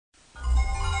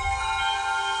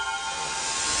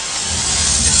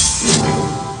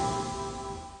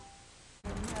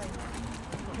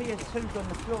PS2's on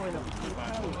the floor in a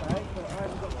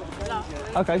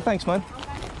Okay, thanks, man.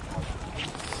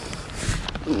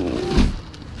 We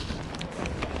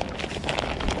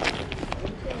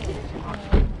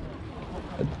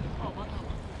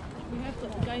have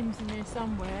got the games in there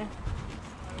somewhere.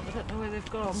 I don't know where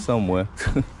they've gone. Somewhere.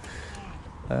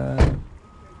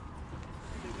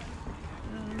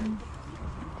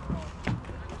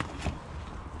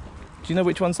 Do you know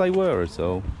which ones they were at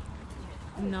all?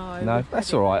 No. No,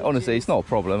 that's all right. Honestly, it's not a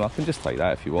problem. I can just take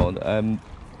that if you want. Do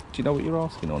you know what you're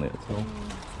asking on it at all?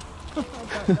 I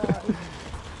don't know.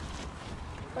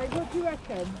 Wait, what do you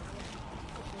reckon?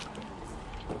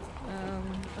 I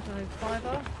don't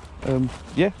know, £5?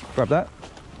 Yeah, grab that.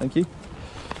 Thank you.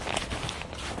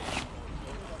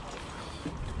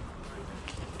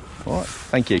 All right,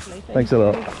 thank you. Thanks a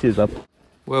lot. Cheers, bub.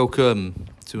 Welcome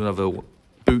to another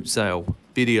boot sale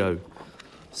video.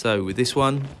 So with this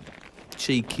one,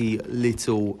 cheeky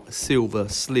little silver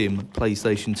slim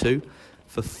PlayStation 2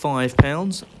 for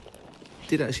 £5.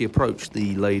 Did actually approach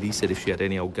the lady, said if she had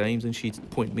any old games, and she'd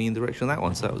point me in the direction of that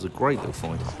one. So that was a great little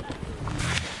find.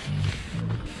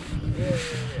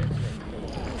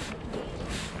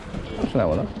 What's that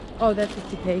one up? Oh, that's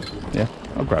 50p. Yeah,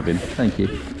 I'll grab him. Thank you.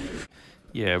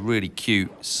 Yeah, really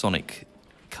cute Sonic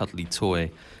cuddly toy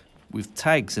with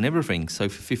tags and everything. So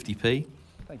for 50p.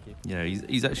 Thank you. Yeah,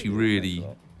 he's actually really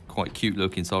quite cute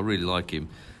looking, so I really like him.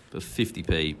 But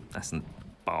 50p, that's a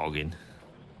bargain.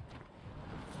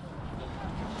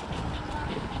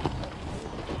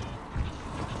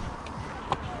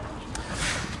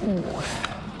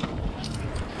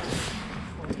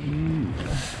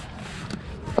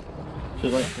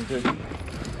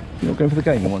 You're not going for the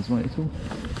gaming ones, mate, at all?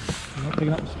 I'm not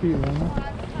picking up the speed around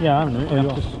there. Yeah, I haven't. Yeah,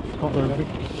 just got very big.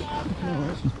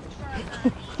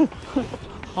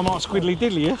 I might squiddly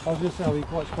diddly you. I was just saying,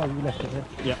 quite surprised you left it there.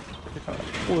 Yeah.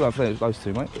 All I've played those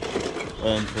two, mate.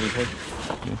 20p.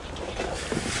 Yeah.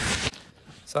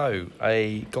 So,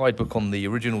 a guidebook on the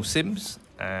original Sims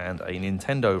and a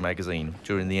Nintendo magazine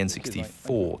during the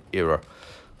N64 era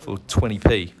for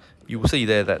 20p. You will see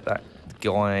there that that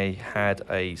guy had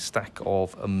a stack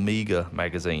of Amiga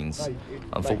magazines.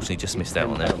 Unfortunately, just missed out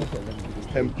on that.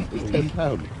 £10.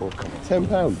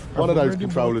 £10. One of those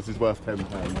controllers is worth £10.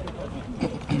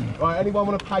 Right, anyone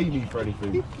want to pay me for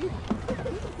anything?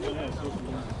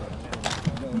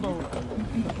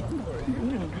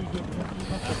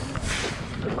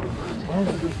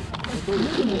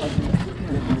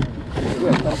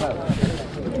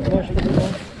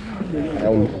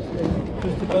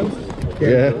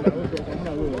 Yeah.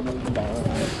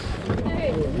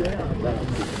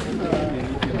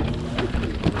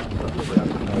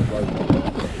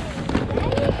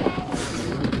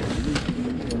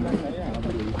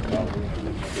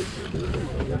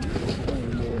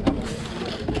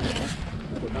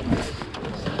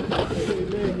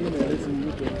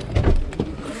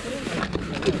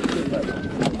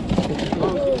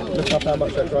 Look up how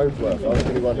much that drone's worth. I think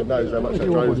anyone who knows how much that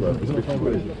drone's worth is 50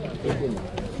 quid.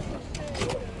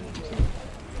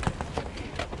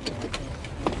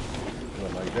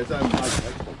 There's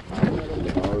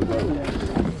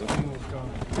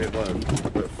it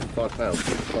won't, but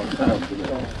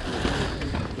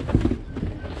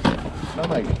 £5. No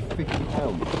mate,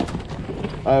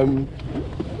 £50.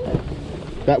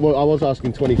 That was, I was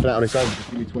asking 20 for that on its own,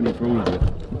 just give me 20 for all of it.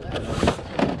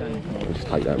 I'll just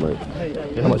take that, mate.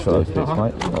 How much for those bits,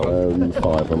 mate?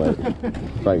 £5, mate.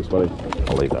 Thanks, buddy.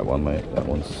 I'll leave that one, mate. That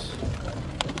one's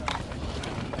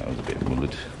a bit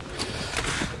mullered.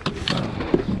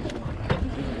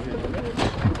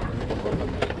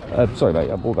 Sorry, mate.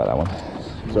 What about that one?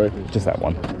 Sorry? Just that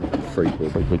one. £3.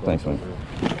 £3. Thanks, mate.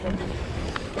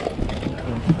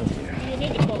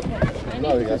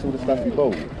 No, that's all the stuff you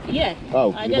bought. Yeah.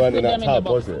 Oh, you weren't in that tub,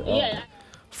 was it? Oh. Yeah.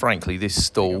 Frankly, this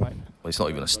stall, well, it's not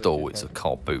even a stall, it's a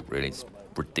car boot, really. It's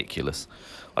ridiculous.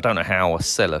 I don't know how a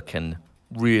seller can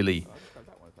really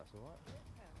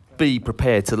be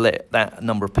prepared to let that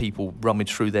number of people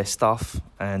rummage through their stuff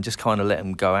and just kind of let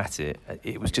them go at it.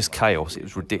 It was just chaos. It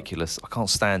was ridiculous. I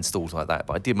can't stand stalls like that,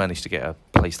 but I did manage to get a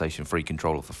PlayStation 3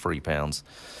 controller for £3.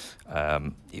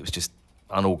 It was just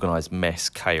unorganised mess,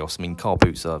 chaos. I mean, car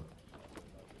boots are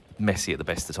messy at the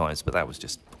best of times, but that was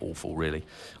just awful, really.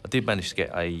 I did manage to get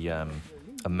a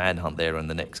Manhunt there in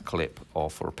the next clip for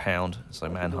 £1. So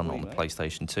Manhunt on the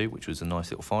PlayStation 2, which was a nice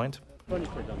little find.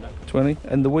 20,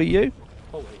 and the Wii U?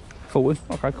 40.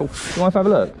 Okay, cool. Do you mind if I have a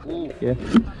look? Yeah.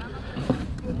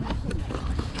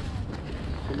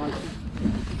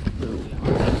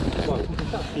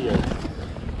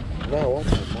 No,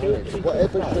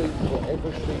 Whatever she's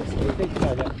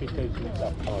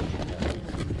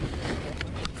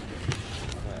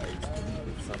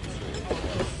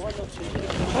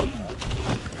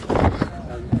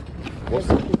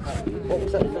what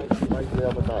was that thing she made the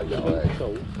other day?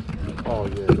 Oh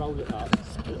yeah. Roll it up.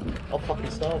 I'm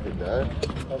fucking starving now.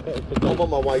 I'm on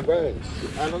my way round.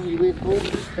 How long are you here for?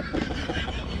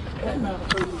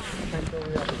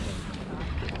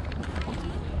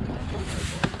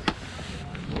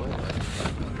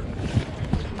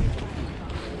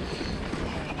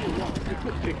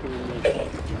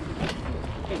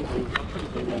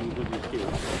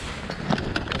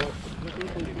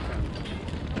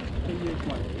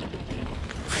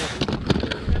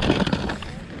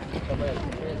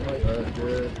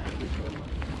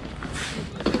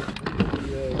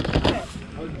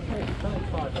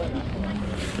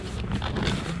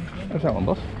 What's that one,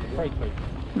 boss?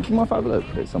 Would you mind if I have a look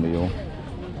at some of your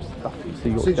stuff?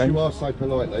 Since you are so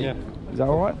politely. Yeah. Is that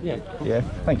alright? Yeah. Yeah,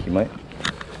 thank you, mate.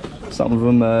 Some of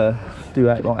them do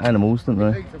act like animals, don't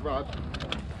they? Need to rub.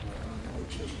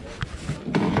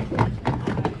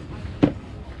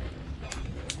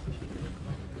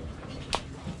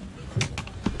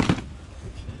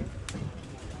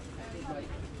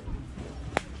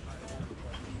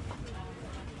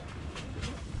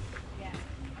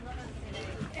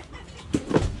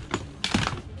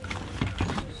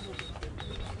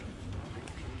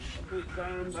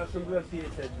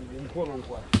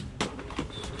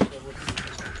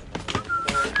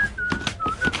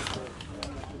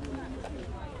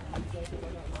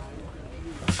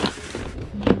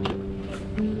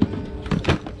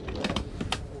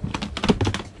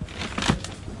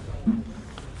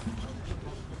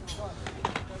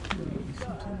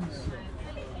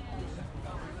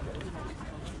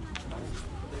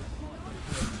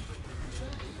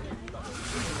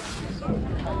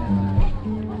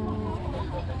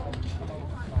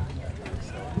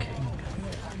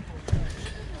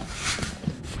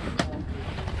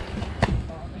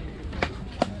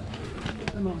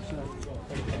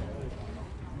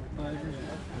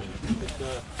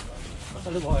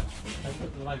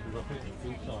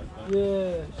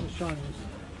 Yeah, it's a shame.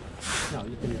 No,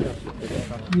 you can adjust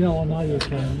it. Yeah, I know you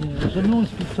can. Yeah. It's a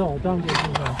nice guitar, don't get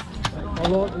me wrong. I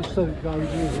like the suit goes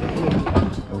with it.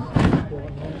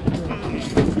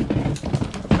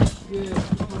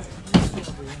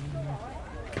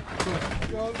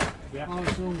 Yeah. Oh,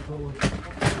 it's encore.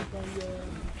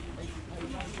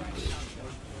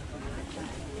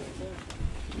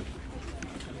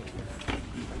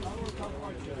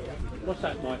 What's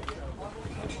that, Mike?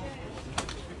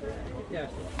 Yeah.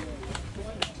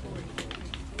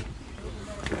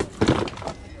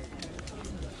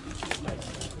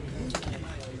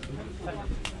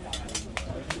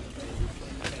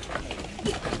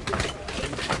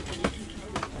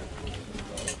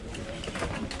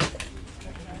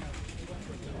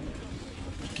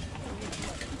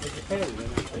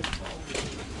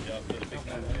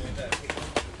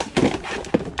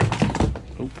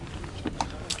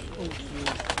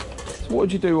 So what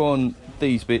would you do on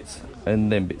these bits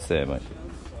and them bits there, mate?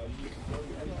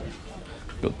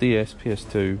 Got DS,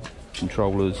 PS2,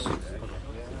 controllers,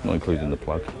 not including the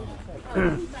plug.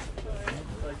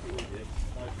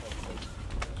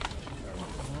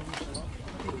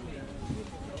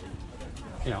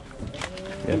 Yeah.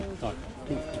 Yeah. Right.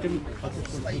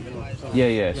 Yeah,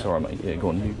 yeah, it's alright, mate. Yeah, go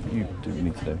on, you do what you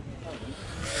need to do.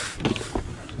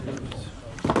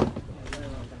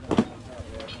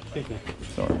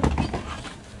 Sorry, mate.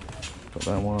 Got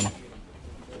that one.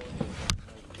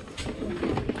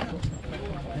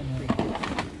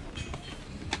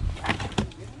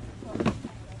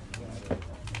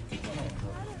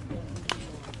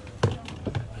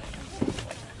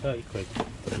 £30.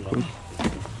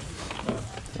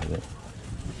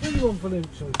 What do you want for them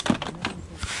two?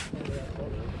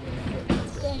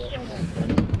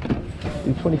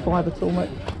 25 at all, mate?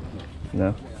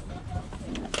 No.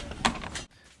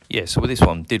 Yeah, so with this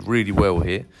one, did really well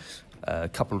here. A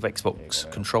couple of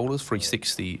Xbox controllers,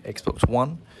 360 Xbox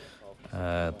One,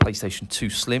 PlayStation 2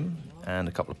 Slim, and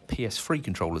a couple of PS3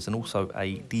 controllers, and also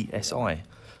a DSi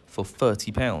for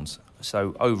 £30.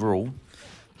 So overall,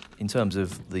 in terms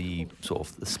of the sort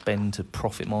of the spend to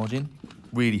profit margin,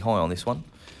 really high on this one.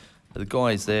 The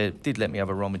guys there did let me have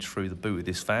a rummage through the boot of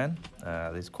this fan.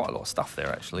 There's quite a lot of stuff there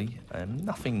actually,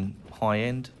 nothing high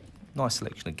end, nice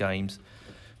selection of games.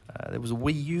 There was a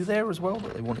Wii U there as well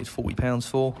that they wanted £40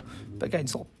 for, but again,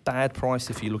 it's not a bad price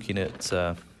if you're looking at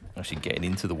actually getting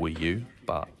into the Wii U,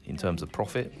 but in terms of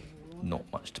profit, not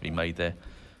much to be made there.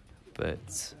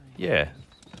 But yeah,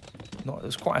 I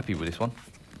was quite happy with this one.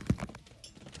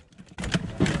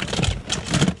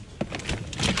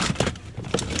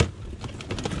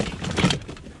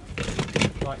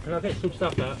 Right, can I get some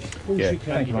stuff out? Yeah,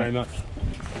 Thank you very much.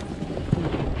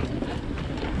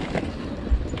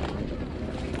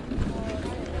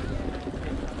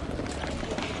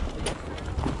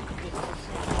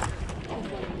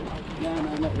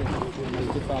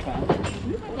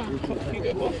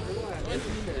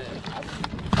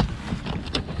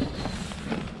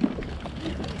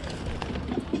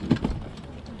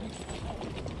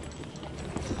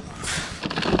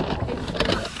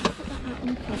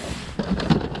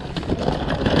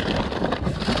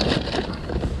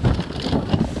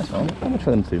 How much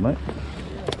for them two, mate?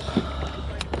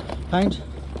 Pound?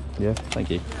 Yeah, thank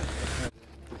you.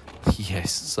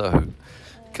 Yes, so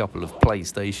a couple of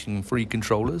PlayStation 3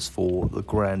 controllers for the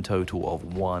grand total of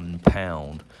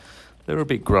 £1. They're a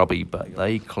bit grubby, but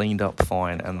they cleaned up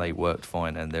fine and they worked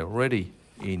fine, and they're already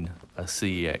in a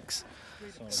CEX.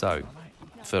 So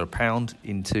for £1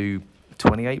 into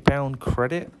 £28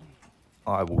 credit,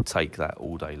 I will take that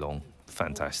all day long.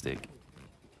 Fantastic.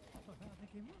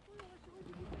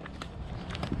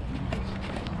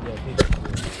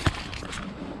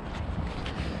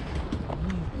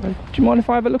 Do you mind if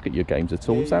I have a look at your games at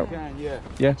all? Is that... Yeah.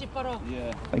 Yeah?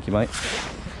 Yeah. Thank you, mate.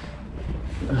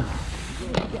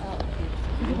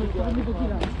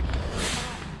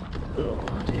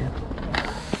 Oh dear.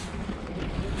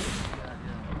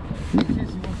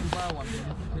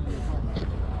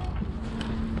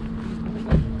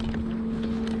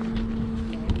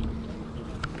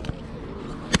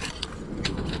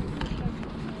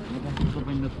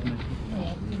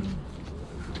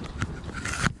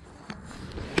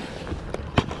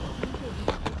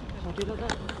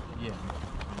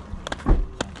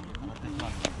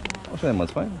 What's them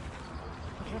ones, mate?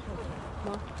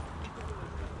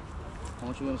 How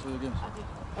much you want to see again?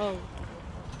 Oh,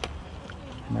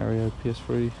 Mario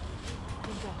PS3.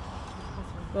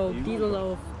 well, these are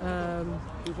all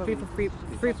three for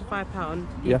 £5.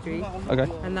 Yeah. D3,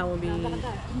 Okay. and that will be £2, and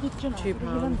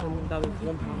that will be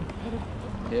 £1.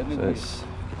 So it's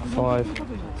 5,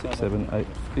 6, 7, 8.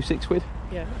 Do £6?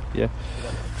 Yeah. Yeah.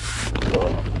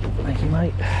 Thank you,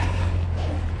 mate.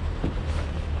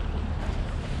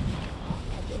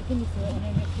 Do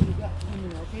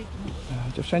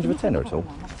you have change of a tenner at all?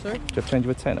 Sorry? Do you have change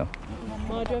of a tenner?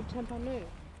 Well, do you have £10 note?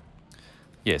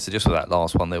 Yeah, so just for that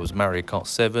last one, there was Mario Kart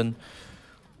 7,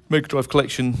 Mega Drive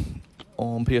Collection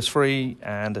on PS3,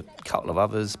 and a couple of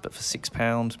others, but for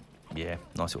 £6, yeah,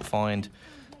 nice little find.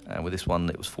 And with this one,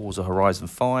 it was Forza Horizon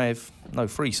 5, no,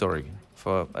 free, sorry,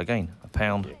 for, again,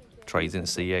 £1. Trades in at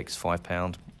CX,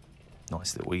 £5.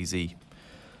 Nice little easy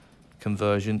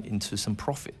conversion into some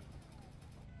profit.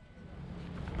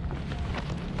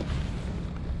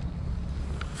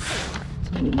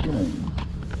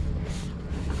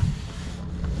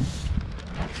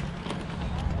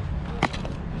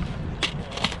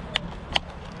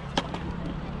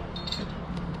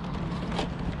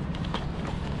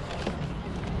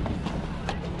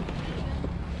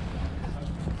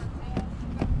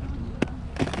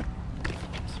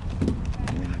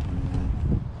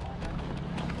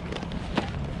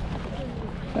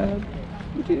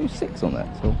 Would you do 6 on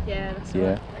that? So? Yeah, that's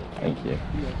Yeah, thank you.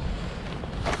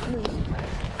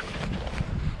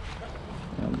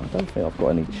 I don't think I've got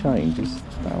any change. Is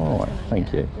that alright?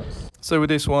 Thank you. So with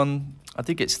this one, I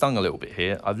did get stung a little bit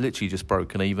here. I've literally just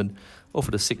broken even.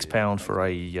 Offered a £6 for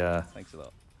a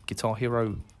Guitar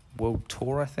Hero World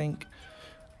Tour, I think,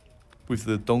 with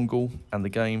the dongle and the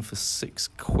game for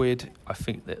 £6. I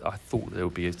thought there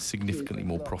would be a significantly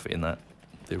more profit in that.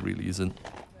 There really isn't.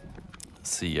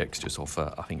 CX just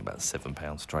offer, I think, about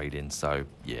 £7 trade in. So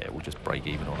yeah, we'll just break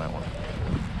even on that one.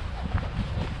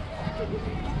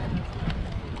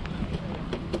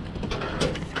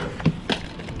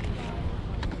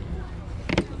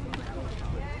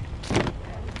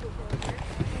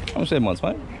 How much them ones,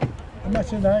 mate? And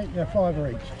that's an 8, they're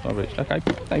 £5 each. £5 each. Okay,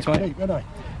 thanks, mate. Cheap, aren't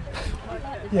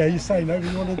they? Yeah, you say no,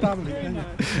 but you want to double it, don't you?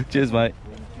 Cheers, mate.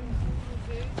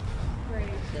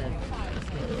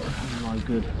 Oh,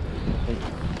 good.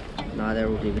 No, they're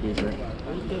all DVDs, mate.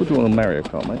 What do you want on Mario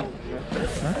Kart, mate?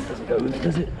 Huh?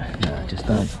 Does it? No, just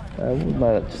that.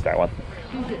 No, just that one.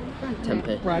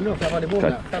 10p. Right, look, I've only worn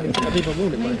that. I've even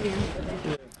worn it,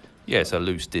 mate. Yeah, it's a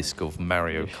loose disc of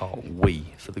Mario Kart Wii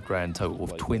for the grand total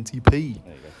of 20p.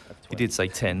 He did say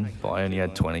 10, but I only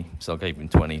had 20, so I gave him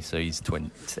 20, so he's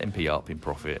 10p up in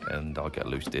profit, and I'll get a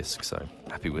loose disc, so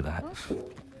happy with that.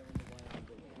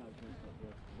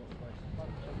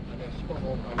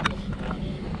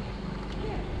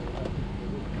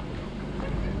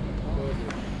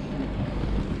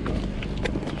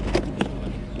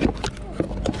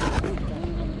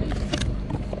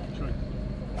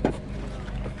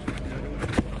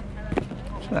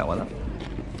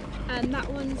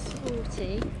 one's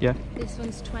 40. Yeah. This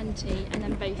one's 20, and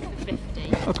then both for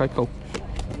 50. Okay, cool.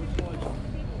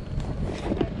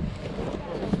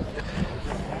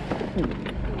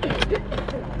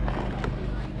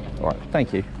 All right,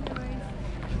 thank you.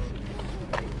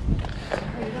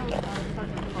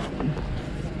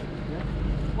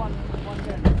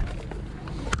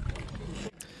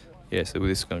 Yeah, so with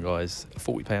this one, guys,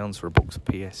 £40 for a box of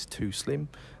PS2 Slim.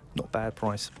 Not bad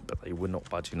price, but they were not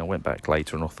budging. I went back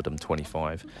later and offered them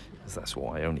 25, because that's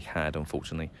what I only had,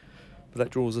 unfortunately. But that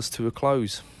draws us to a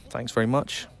close. Thanks very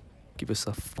much. Give us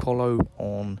a follow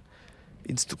on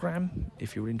Instagram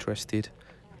if you're interested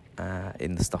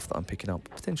in the stuff that I'm picking up,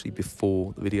 potentially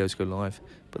before the videos go live.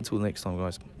 But until next time,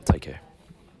 guys, take care.